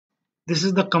This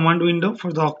is the command window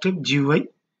for the Octave GUI.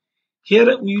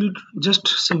 Here we will just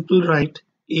simply write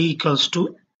a equals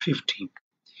to 50.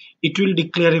 It will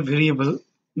declare a variable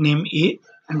name a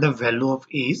and the value of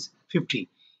a is 50.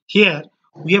 Here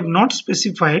we have not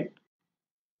specified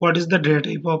what is the data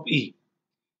type of a.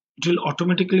 It will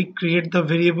automatically create the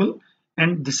variable,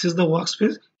 and this is the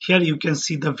workspace. Here you can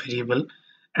see the variable,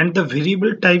 and the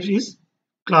variable type is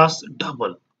class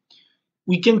double.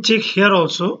 We can check here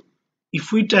also.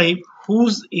 If we type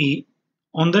who's a,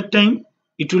 on that time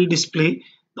it will display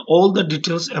all the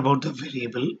details about the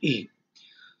variable a.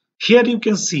 Here you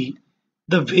can see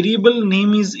the variable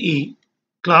name is a,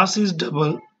 class is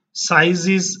double, size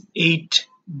is 8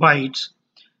 bytes,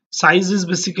 size is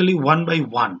basically 1 by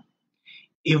 1.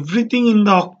 Everything in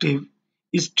the Octave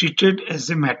is treated as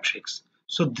a matrix.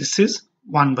 So this is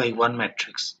 1 by 1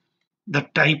 matrix. The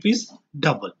type is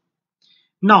double.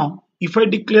 Now if I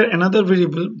declare another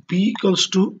variable b equals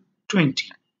to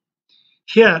 20,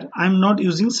 here I am not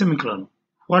using semicolon.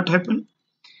 What happened?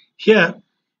 Here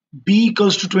b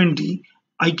equals to 20,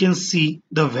 I can see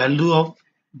the value of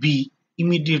b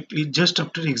immediately just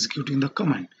after executing the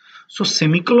command. So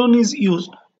semicolon is used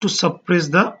to suppress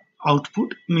the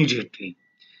output immediately.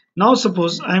 Now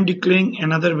suppose I am declaring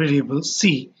another variable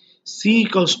c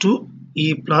equals to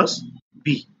a plus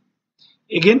b.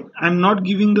 Again I am not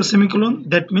giving the semicolon,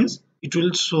 that means it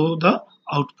will show the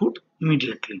output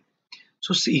immediately.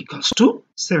 So c equals to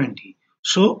 70.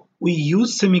 So we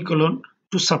use semicolon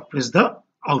to suppress the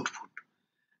output.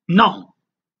 Now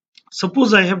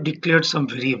suppose I have declared some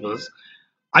variables,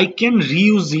 I can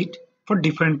reuse it for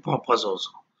different purpose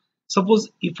also. Suppose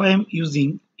if I am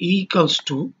using a equals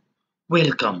to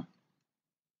welcome,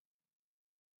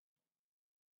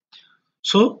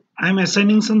 so I am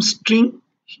assigning some string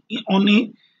on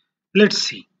a. Let's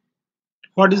see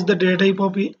what is the data type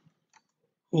of a,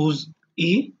 who's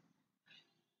a.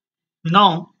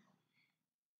 Now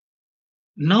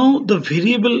the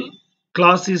variable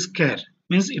class is char,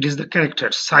 means it is the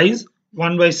character, size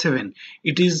 1 by 7.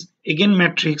 It is again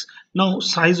matrix. Now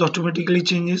size automatically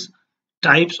changes,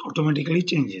 types automatically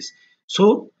changes.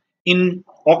 So in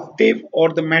Octave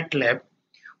or the MATLAB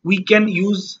we can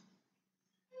use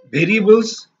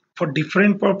variables for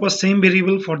different purpose, same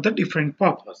variable for the different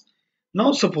purpose.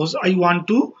 Now suppose I want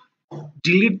to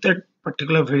delete that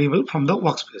particular variable from the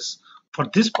workspace. For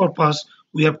this purpose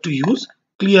we have to use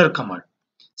clear command.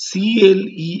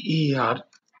 CLEAR,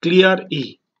 clear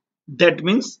a. That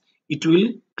means it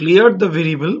will clear the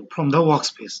variable from the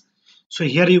workspace. So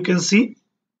here you can see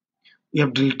we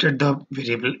have deleted the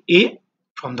variable a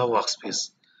from the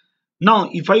workspace. Now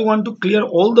if I want to clear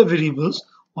all the variables,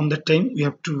 on the time we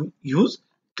have to use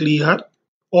clear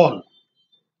all.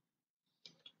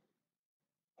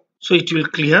 So it will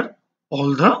clear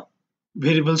all the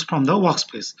variables from the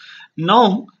workspace.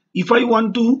 Now if I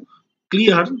want to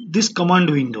clear this command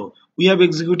window, we have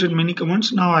executed many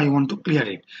commands, now I want to clear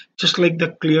it, just like the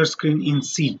clear screen in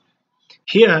C.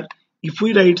 Here if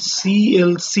we write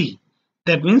CLC,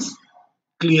 that means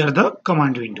clear the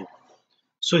command window.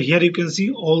 So here you can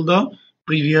see all the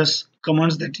previous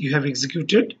commands that you have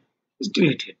executed is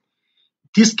deleted.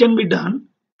 This can be done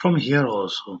from here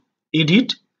also.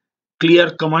 Edit,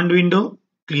 clear command window,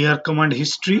 clear command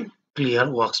history, clear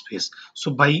workspace.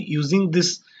 So by using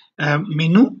this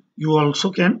menu, you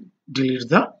also can delete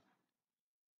the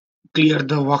clear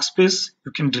the workspace,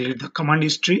 you can delete the command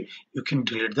history, you can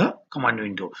delete the command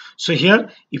window. So here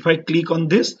if I click on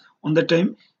this, on the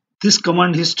time this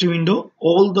command history window,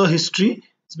 all the history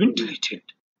has been deleted.